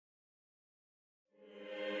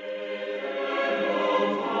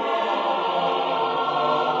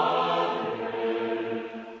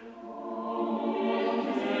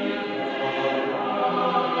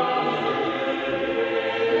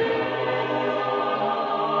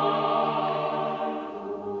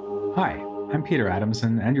Hi, I'm Peter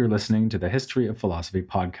Adamson, and you're listening to the History of Philosophy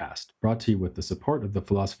podcast, brought to you with the support of the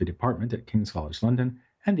Philosophy Department at King's College London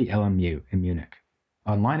and the LMU in Munich.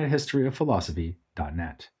 Online at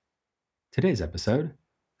historyofphilosophy.net. Today's episode: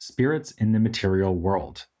 Spirits in the Material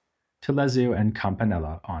World, Telesio and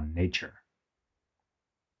Campanella on Nature.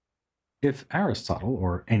 If Aristotle,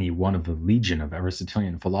 or any one of the legion of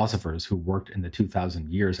Aristotelian philosophers who worked in the 2000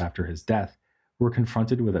 years after his death, were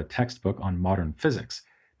confronted with a textbook on modern physics,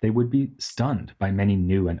 they would be stunned by many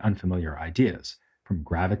new and unfamiliar ideas, from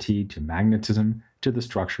gravity to magnetism to the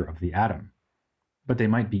structure of the atom. But they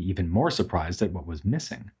might be even more surprised at what was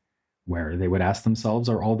missing, where they would ask themselves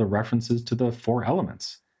are all the references to the four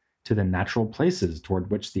elements, to the natural places toward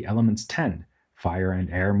which the elements tend, fire and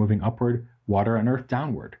air moving upward, water and earth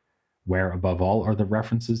downward, where above all are the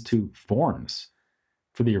references to forms.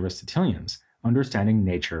 For the Aristotelians, understanding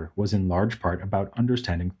nature was in large part about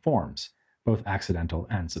understanding forms, both accidental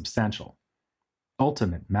and substantial.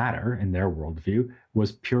 Ultimate matter, in their worldview,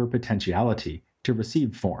 was pure potentiality to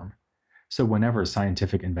receive form. So whenever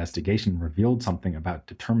scientific investigation revealed something about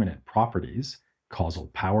determinate properties, causal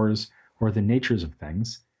powers, or the natures of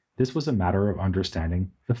things, this was a matter of understanding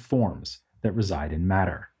the forms that reside in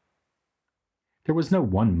matter. There was no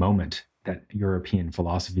one moment that European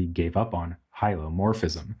philosophy gave up on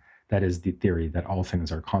hylomorphism, that is, the theory that all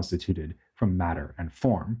things are constituted from matter and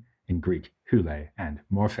form, in Greek hule and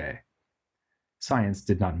morphe. Science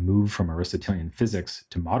did not move from Aristotelian physics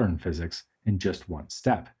to modern physics in just one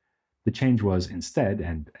step. The change was instead,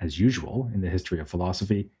 and as usual in the history of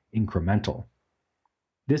philosophy, incremental.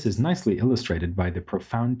 This is nicely illustrated by the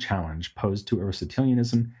profound challenge posed to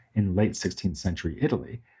Aristotelianism in late 16th century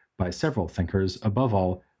Italy by several thinkers, above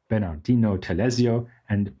all Bernardino Telesio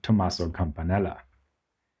and Tommaso Campanella.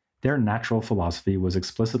 Their natural philosophy was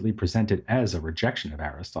explicitly presented as a rejection of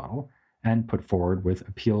Aristotle and put forward with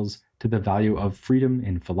appeals to the value of freedom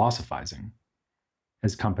in philosophizing.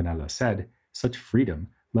 As Campanella said, such freedom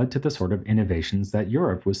led to the sort of innovations that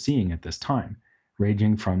Europe was seeing at this time,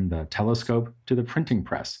 ranging from the telescope to the printing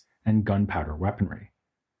press and gunpowder weaponry.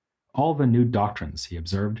 All the new doctrines, he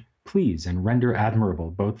observed, please and render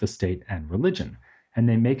admirable both the state and religion, and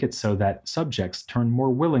they make it so that subjects turn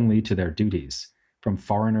more willingly to their duties. From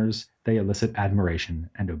foreigners, they elicit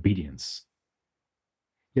admiration and obedience.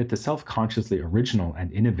 Yet the self-consciously original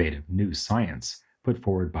and innovative new science, put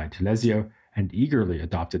forward by Telesio and eagerly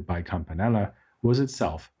adopted by Campanella, was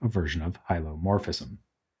itself a version of hylomorphism.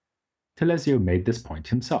 Telesio made this point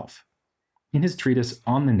himself. In his treatise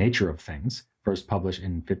On the Nature of Things, first published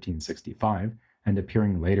in 1565 and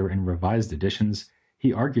appearing later in revised editions,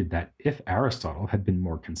 he argued that if Aristotle had been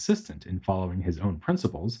more consistent in following his own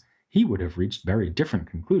principles, he would have reached very different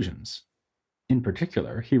conclusions. In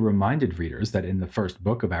particular, he reminded readers that in the first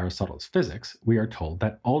book of Aristotle's Physics, we are told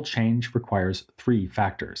that all change requires three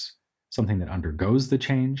factors: something that undergoes the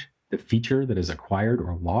change, the feature that is acquired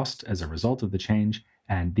or lost as a result of the change,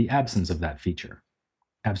 and the absence of that feature.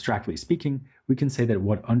 Abstractly speaking, we can say that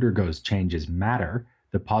what undergoes change is matter,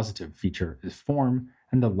 the positive feature is form,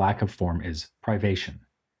 and the lack of form is privation.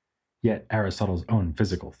 Yet Aristotle's own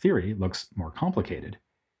physical theory looks more complicated.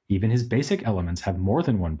 Even his basic elements have more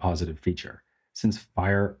than one positive feature, since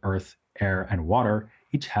fire, earth, air, and water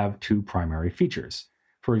each have two primary features.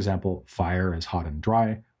 For example, fire is hot and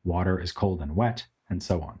dry, water is cold and wet, and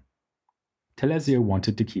so on. Telesio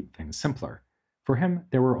wanted to keep things simpler. For him,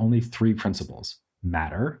 there were only three principles: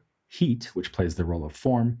 matter, heat, which plays the role of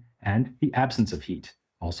form, and the absence of heat,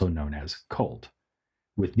 also known as cold.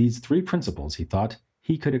 With these three principles, he thought,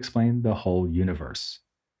 he could explain the whole universe.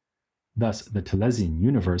 Thus, the Telesian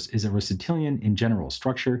universe is Aristotelian in general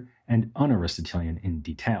structure and un-Aristotelian in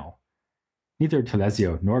detail. Neither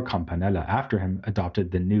Telesio nor Campanella after him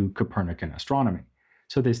adopted the new Copernican astronomy,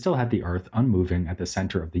 so they still had the Earth unmoving at the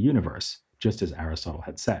center of the universe, just as Aristotle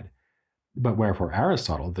had said. But where for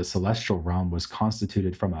Aristotle the celestial realm was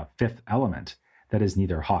constituted from a fifth element that is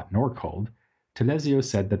neither hot nor cold, Telesio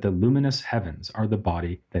said that the luminous heavens are the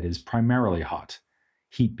body that is primarily hot,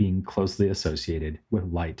 heat being closely associated with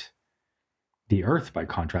light. The earth, by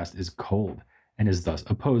contrast, is cold, and is thus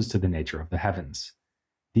opposed to the nature of the heavens.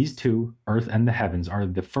 These two, earth and the heavens, are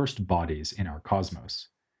the first bodies in our cosmos.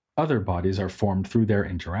 Other bodies are formed through their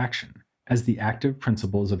interaction, as the active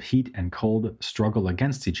principles of heat and cold struggle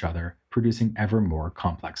against each other, producing ever more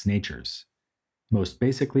complex natures. Most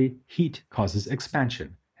basically, heat causes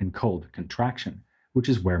expansion, and cold contraction, which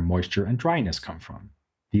is where moisture and dryness come from.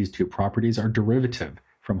 These two properties are derivative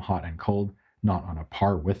from hot and cold, not on a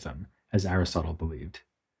par with them, as Aristotle believed.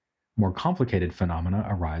 More complicated phenomena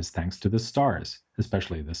arise thanks to the stars,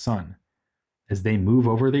 especially the sun. As they move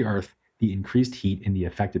over the Earth, the increased heat in the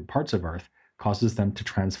affected parts of Earth causes them to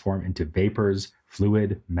transform into vapors,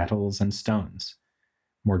 fluid, metals, and stones.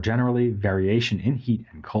 More generally, variation in heat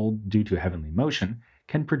and cold due to heavenly motion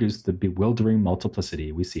can produce the bewildering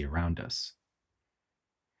multiplicity we see around us.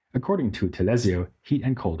 According to Telesio, heat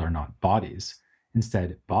and cold are not bodies.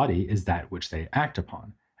 Instead, body is that which they act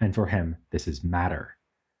upon, and for him, this is matter.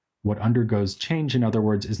 What undergoes change, in other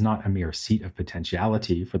words, is not a mere seat of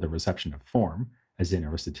potentiality for the reception of form, as in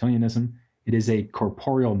Aristotelianism. It is a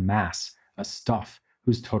corporeal mass, a stuff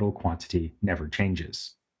whose total quantity never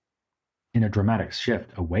changes. In a dramatic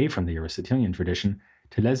shift away from the Aristotelian tradition,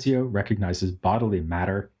 Telesio recognizes bodily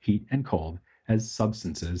matter, heat, and cold as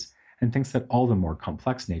substances and thinks that all the more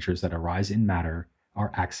complex natures that arise in matter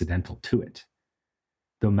are accidental to it.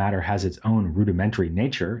 Though matter has its own rudimentary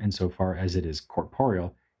nature insofar as it is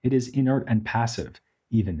corporeal, it is inert and passive,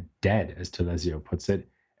 even dead, as Telesio puts it,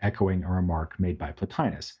 echoing a remark made by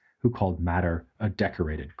Plotinus, who called matter a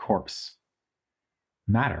decorated corpse.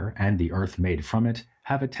 Matter, and the earth made from it,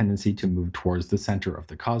 have a tendency to move towards the center of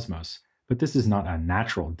the cosmos, but this is not a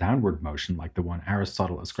natural downward motion like the one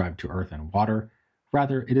Aristotle ascribed to earth and water.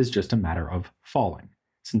 Rather, it is just a matter of falling,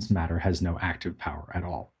 since matter has no active power at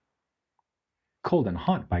all. Cold and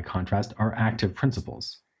hot, by contrast, are active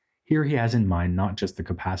principles. Here he has in mind not just the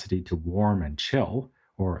capacity to warm and chill,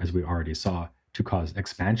 or, as we already saw, to cause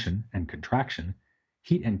expansion and contraction.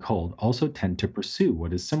 Heat and cold also tend to pursue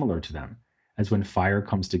what is similar to them, as when fire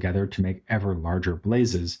comes together to make ever larger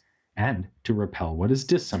blazes, and to repel what is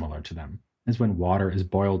dissimilar to them, as when water is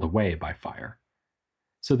boiled away by fire.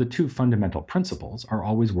 So the two fundamental principles are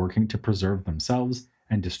always working to preserve themselves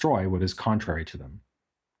and destroy what is contrary to them.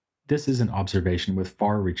 This is an observation with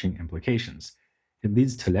far-reaching implications. It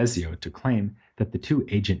leads Telesio to claim that the two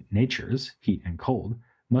agent natures, heat and cold,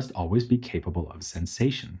 must always be capable of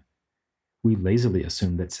sensation. We lazily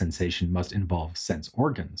assume that sensation must involve sense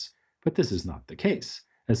organs, but this is not the case,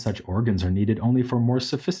 as such organs are needed only for more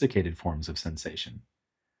sophisticated forms of sensation.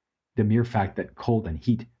 The mere fact that cold and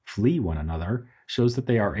heat flee one another shows that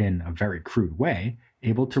they are, in a very crude way,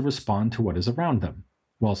 able to respond to what is around them,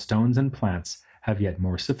 while stones and plants have yet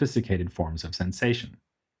more sophisticated forms of sensation.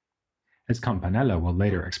 As Campanella will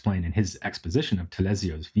later explain in his exposition of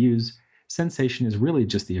Telesio's views, sensation is really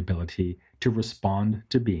just the ability to respond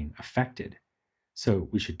to being affected. So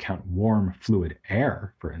we should count warm, fluid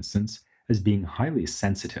air, for instance, as being highly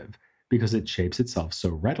sensitive because it shapes itself so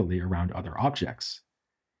readily around other objects.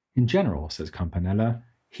 In general, says Campanella,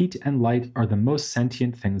 heat and light are the most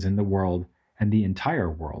sentient things in the world, and the entire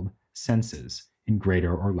world senses in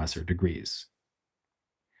greater or lesser degrees.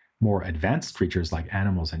 More advanced creatures like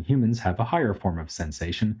animals and humans have a higher form of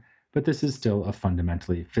sensation, but this is still a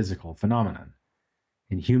fundamentally physical phenomenon.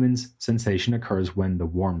 In humans, sensation occurs when the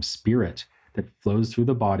warm spirit that flows through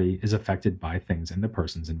the body is affected by things in the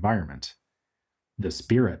person's environment. The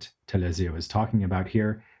spirit Telesio is talking about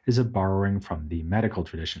here is a borrowing from the medical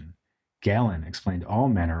tradition. Galen explained all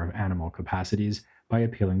manner of animal capacities by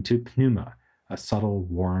appealing to pneuma, a subtle,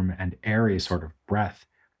 warm, and airy sort of breath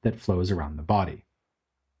that flows around the body.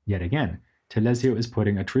 Yet again, Telesio is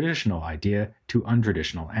putting a traditional idea to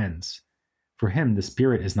untraditional ends. For him, the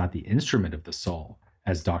spirit is not the instrument of the soul,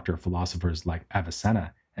 as doctor philosophers like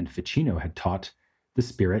Avicenna and Ficino had taught. The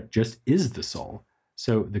spirit just is the soul,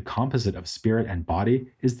 so the composite of spirit and body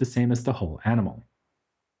is the same as the whole animal.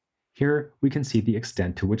 Here we can see the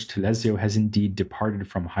extent to which Telesio has indeed departed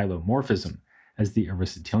from hylomorphism, as the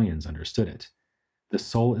Aristotelians understood it. The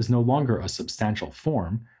soul is no longer a substantial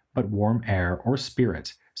form, but warm air or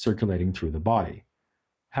spirit circulating through the body.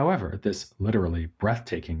 However, this literally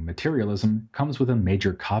breathtaking materialism comes with a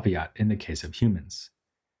major caveat in the case of humans.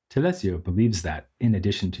 Telesio believes that, in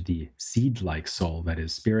addition to the seed-like soul that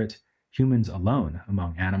is spirit, humans alone,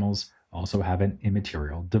 among animals, also have an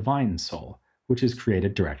immaterial divine soul, which is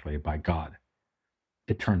created directly by God.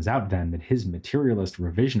 It turns out then that his materialist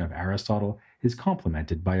revision of Aristotle is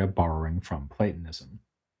complemented by a borrowing from Platonism.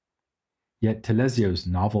 Yet Telesio's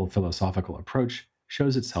novel philosophical approach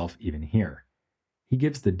shows itself even here. He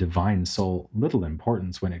gives the divine soul little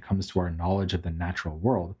importance when it comes to our knowledge of the natural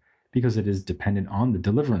world, because it is dependent on the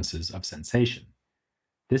deliverances of sensation.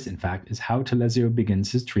 This, in fact, is how Telesio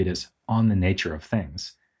begins his treatise On the Nature of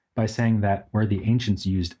Things, by saying that where the ancients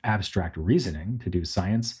used abstract reasoning to do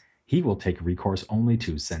science, he will take recourse only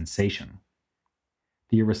to sensation.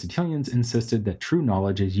 The Aristotelians insisted that true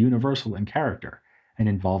knowledge is universal in character and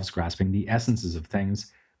involves grasping the essences of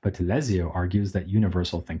things, but Telesio argues that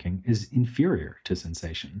universal thinking is inferior to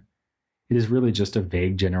sensation. It is really just a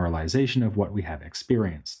vague generalization of what we have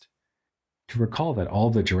experienced. To recall that all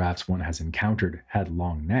the giraffes one has encountered had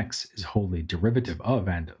long necks is wholly derivative of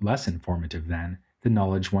and less informative than the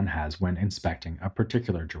knowledge one has when inspecting a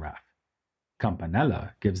particular giraffe.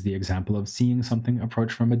 Campanella gives the example of seeing something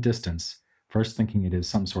approach from a distance, first thinking it is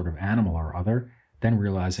some sort of animal or other, then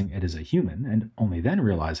realizing it is a human, and only then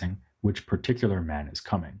realizing which particular man is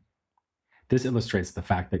coming. This illustrates the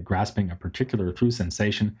fact that grasping a particular through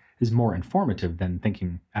sensation is more informative than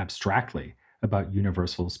thinking abstractly about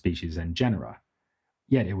universal species and genera.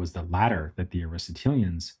 Yet it was the latter that the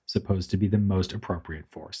Aristotelians supposed to be the most appropriate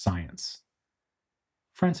for science.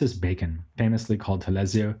 Francis Bacon famously called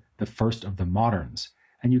Telesio the first of the moderns,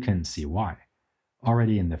 and you can see why.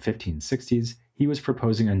 Already in the 1560s, he was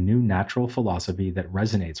proposing a new natural philosophy that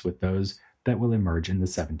resonates with those that will emerge in the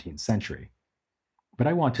 17th century. But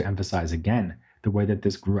I want to emphasize again the way that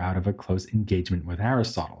this grew out of a close engagement with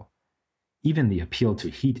Aristotle. Even the appeal to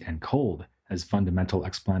heat and cold as fundamental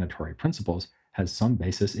explanatory principles has some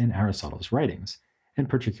basis in Aristotle's writings, in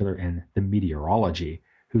particular in the Meteorology,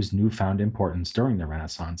 whose newfound importance during the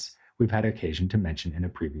Renaissance we've had occasion to mention in a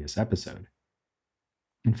previous episode.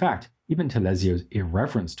 In fact, even Telesio's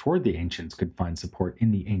irreverence toward the ancients could find support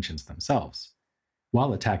in the ancients themselves.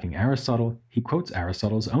 While attacking Aristotle, he quotes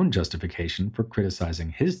Aristotle's own justification for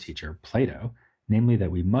criticizing his teacher, Plato, namely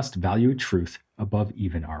that we must value truth above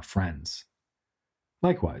even our friends.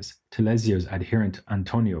 Likewise, Telesio's adherent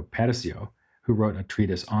Antonio Persio, who wrote a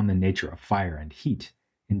treatise on the nature of fire and heat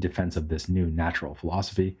in defense of this new natural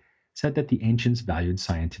philosophy, said that the ancients valued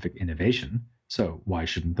scientific innovation, so why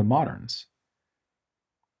shouldn't the moderns?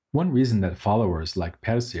 One reason that followers like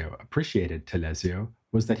Persio appreciated Telesio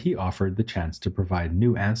was that he offered the chance to provide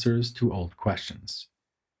new answers to old questions.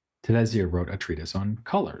 Telesio wrote a treatise on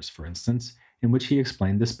colors, for instance, in which he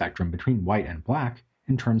explained the spectrum between white and black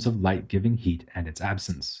in terms of light giving heat and its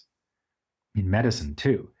absence. In medicine,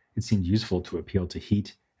 too, it seemed useful to appeal to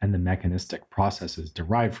heat and the mechanistic processes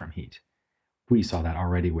derived from heat. We saw that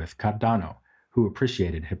already with Cardano, who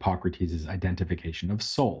appreciated Hippocrates' identification of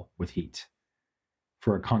soul with heat.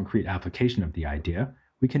 For a concrete application of the idea,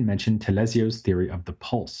 we can mention Telesio's theory of the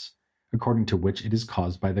pulse, according to which it is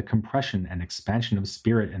caused by the compression and expansion of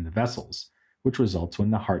spirit in the vessels, which results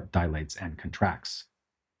when the heart dilates and contracts.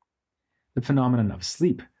 The phenomenon of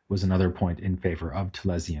sleep was another point in favor of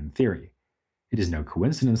Telesian theory. It is no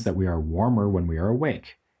coincidence that we are warmer when we are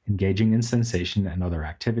awake, engaging in sensation and other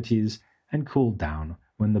activities, and cooled down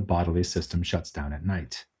when the bodily system shuts down at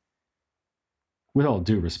night. With all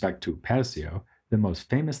due respect to Persio, the most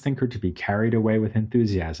famous thinker to be carried away with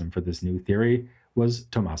enthusiasm for this new theory was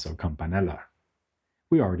Tommaso Campanella.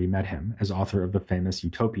 We already met him as author of the famous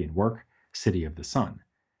utopian work, City of the Sun,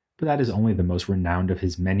 but that is only the most renowned of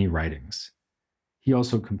his many writings. He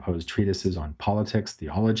also composed treatises on politics,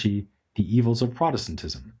 theology, the evils of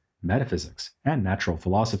Protestantism, metaphysics, and natural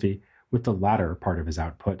philosophy, with the latter part of his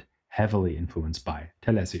output heavily influenced by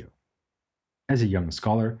Telesio. As a young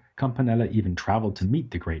scholar, Campanella even traveled to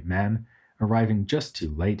meet the great man, arriving just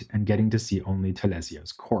too late and getting to see only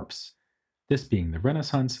Telesio's corpse. This being the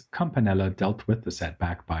Renaissance, Campanella dealt with the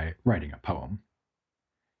setback by writing a poem.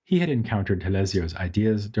 He had encountered Telesio's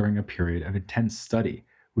ideas during a period of intense study,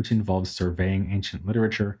 which involved surveying ancient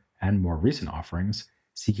literature and more recent offerings,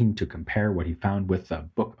 seeking to compare what he found with the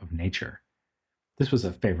Book of Nature. This was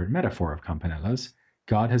a favorite metaphor of Campanella's.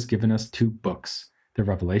 God has given us two books, the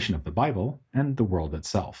revelation of the Bible and the world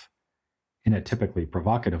itself. In a typically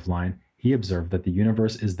provocative line, he observed that the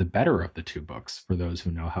universe is the better of the two books for those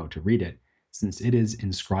who know how to read it, since it is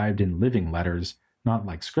inscribed in living letters, not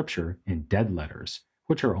like Scripture in dead letters,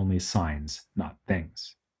 which are only signs, not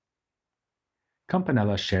things.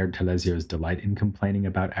 Campanella shared Telesio's delight in complaining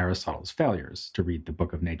about Aristotle's failures to read the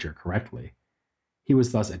Book of Nature correctly. He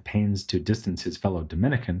was thus at pains to distance his fellow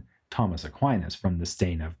Dominican, Thomas Aquinas, from the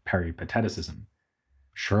stain of peripateticism.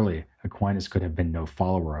 Surely Aquinas could have been no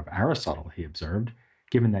follower of Aristotle, he observed,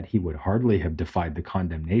 given that he would hardly have defied the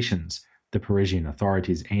condemnations the Parisian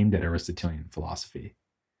authorities aimed at Aristotelian philosophy.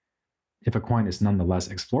 If Aquinas nonetheless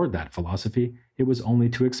explored that philosophy, it was only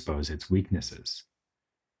to expose its weaknesses.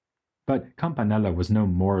 But Campanella was no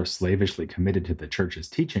more slavishly committed to the Church's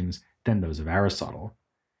teachings than those of Aristotle.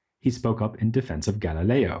 He spoke up in defense of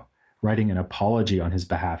Galileo, writing an apology on his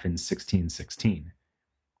behalf in 1616.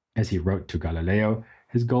 As he wrote to Galileo,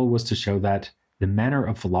 his goal was to show that the manner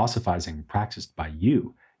of philosophizing practiced by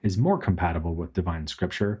you is more compatible with divine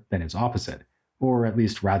scripture than its opposite, or at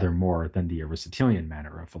least rather more than the Aristotelian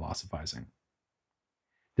manner of philosophizing.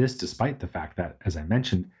 This despite the fact that, as I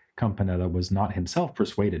mentioned, Campanella was not himself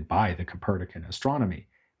persuaded by the Copernican astronomy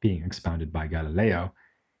being expounded by Galileo.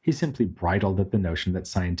 He simply bridled at the notion that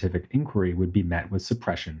scientific inquiry would be met with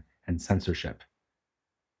suppression and censorship.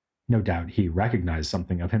 No doubt he recognized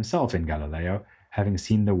something of himself in Galileo, having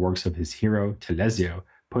seen the works of his hero, Telesio,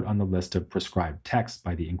 put on the list of proscribed texts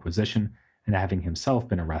by the Inquisition, and having himself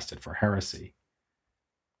been arrested for heresy.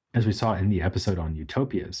 As we saw in the episode on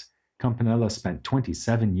Utopias, Campanella spent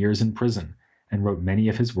 27 years in prison and wrote many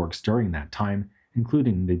of his works during that time,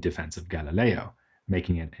 including the defense of Galileo,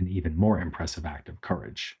 making it an even more impressive act of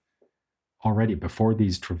courage. Already before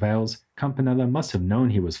these travails, Campanella must have known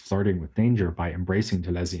he was flirting with danger by embracing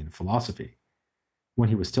Telesian philosophy. When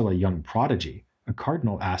he was still a young prodigy, a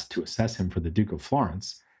cardinal asked to assess him for the Duke of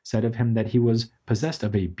Florence said of him that he was possessed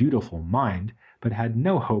of a beautiful mind, but had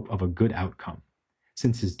no hope of a good outcome,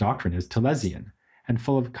 since his doctrine is Telesian, and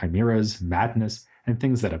full of chimeras, madness, and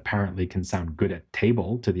things that apparently can sound good at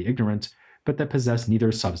table to the ignorant, but that possess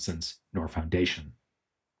neither substance nor foundation.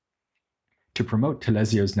 To promote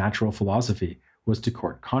Telesio's natural philosophy was to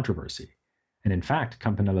court controversy, and in fact,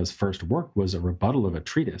 Campanella's first work was a rebuttal of a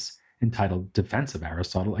treatise entitled Defense of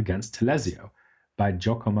Aristotle against Telesio by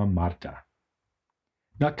Giacomo Marta.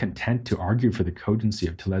 Not content to argue for the cogency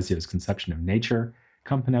of Telesio's conception of nature,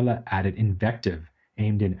 Campanella added invective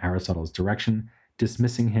aimed in Aristotle's direction,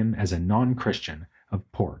 dismissing him as a non-Christian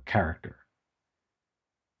of poor character.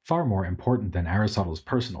 Far more important than Aristotle's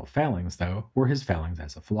personal failings, though, were his failings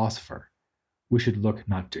as a philosopher. We should look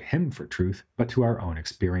not to him for truth, but to our own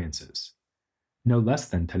experiences. No less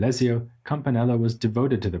than Telesio, Campanella was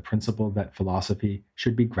devoted to the principle that philosophy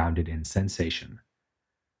should be grounded in sensation.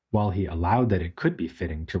 While he allowed that it could be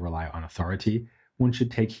fitting to rely on authority, one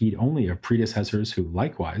should take heed only of predecessors who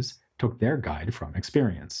likewise took their guide from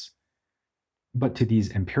experience. But to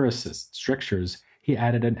these empiricist strictures, he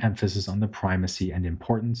added an emphasis on the primacy and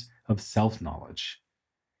importance of self-knowledge.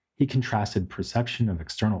 He contrasted perception of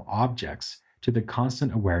external objects to the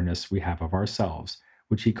constant awareness we have of ourselves,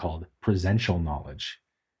 which he called presential knowledge.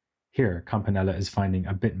 Here, Campanella is finding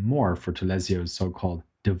a bit more for Telesio's so-called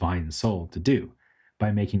divine soul to do,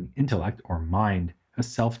 by making intellect or mind a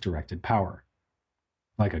self-directed power.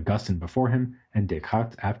 Like Augustine before him and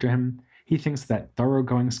Descartes after him, he thinks that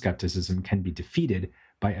thoroughgoing skepticism can be defeated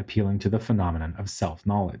by appealing to the phenomenon of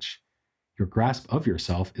self-knowledge. Your grasp of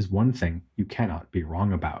yourself is one thing you cannot be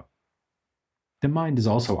wrong about. The mind is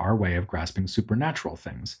also our way of grasping supernatural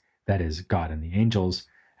things, that is, God and the angels,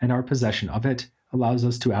 and our possession of it allows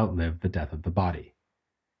us to outlive the death of the body.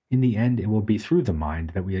 In the end, it will be through the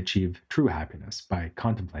mind that we achieve true happiness by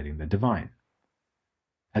contemplating the divine.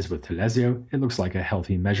 As with Telesio, it looks like a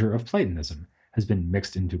healthy measure of Platonism has been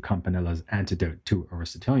mixed into Campanella's antidote to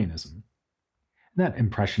Aristotelianism. That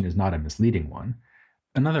impression is not a misleading one.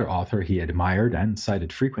 Another author he admired and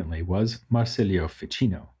cited frequently was Marsilio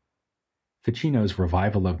Ficino. Ficino's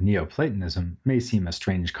revival of Neoplatonism may seem a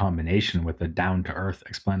strange combination with the down-to-earth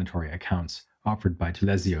explanatory accounts offered by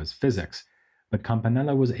Telesio's physics, but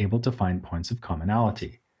Campanella was able to find points of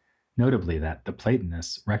commonality, notably that the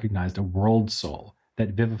Platonists recognized a world soul that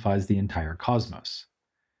vivifies the entire cosmos.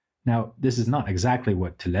 Now, this is not exactly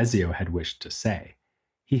what Telesio had wished to say.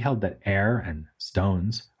 He held that air and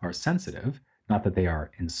stones are sensitive, not that they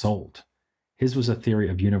are ensouled. His was a theory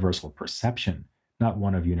of universal perception, not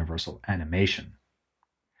one of universal animation.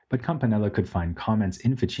 But Campanella could find comments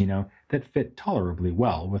in Ficino that fit tolerably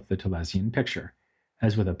well with the Telesian picture,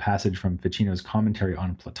 as with a passage from Ficino's commentary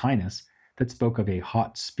on Plotinus that spoke of a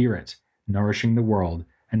hot spirit nourishing the world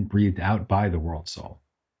and breathed out by the world soul.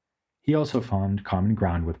 He also found common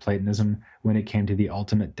ground with Platonism when it came to the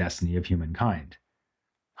ultimate destiny of humankind.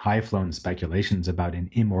 High-flown speculations about an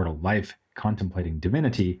immortal life contemplating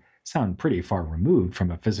divinity sound pretty far removed from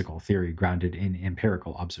a physical theory grounded in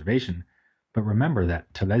empirical observation, but remember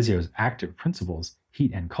that Telesio's active principles,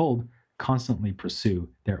 heat and cold, constantly pursue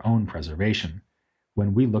their own preservation.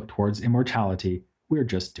 When we look towards immortality, we're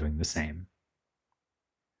just doing the same.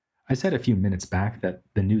 I said a few minutes back that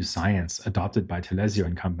the new science adopted by Telesio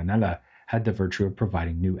and Campanella had the virtue of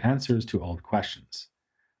providing new answers to old questions.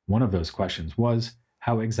 One of those questions was,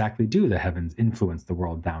 how exactly do the heavens influence the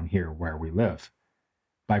world down here where we live?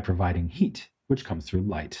 By providing heat, which comes through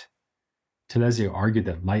light. Telesio argued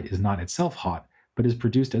that light is not itself hot, but is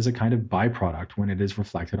produced as a kind of byproduct when it is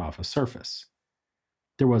reflected off a surface.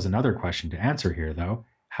 There was another question to answer here, though.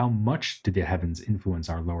 How much do the heavens influence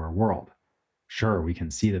our lower world? Sure, we can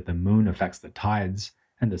see that the moon affects the tides,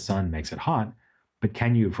 and the sun makes it hot, but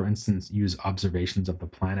can you, for instance, use observations of the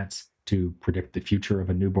planets to predict the future of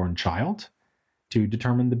a newborn child? To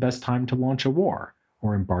determine the best time to launch a war,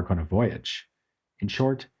 or embark on a voyage? In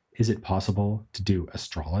short, is it possible to do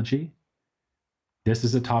astrology? This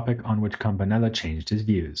is a topic on which Campanella changed his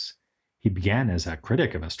views. He began as a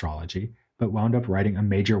critic of astrology, but wound up writing a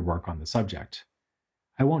major work on the subject.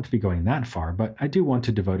 I won't be going that far, but I do want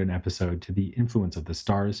to devote an episode to the influence of the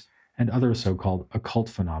stars and other so called occult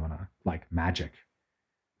phenomena like magic.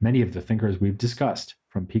 Many of the thinkers we've discussed,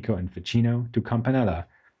 from Pico and Ficino to Campanella,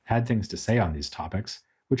 had things to say on these topics,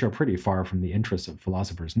 which are pretty far from the interests of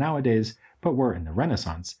philosophers nowadays, but were in the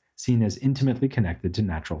Renaissance seen as intimately connected to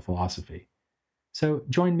natural philosophy. So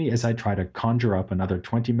join me as I try to conjure up another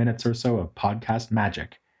 20 minutes or so of podcast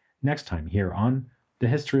magic next time here on The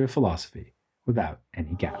History of Philosophy, without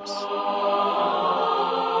any gaps.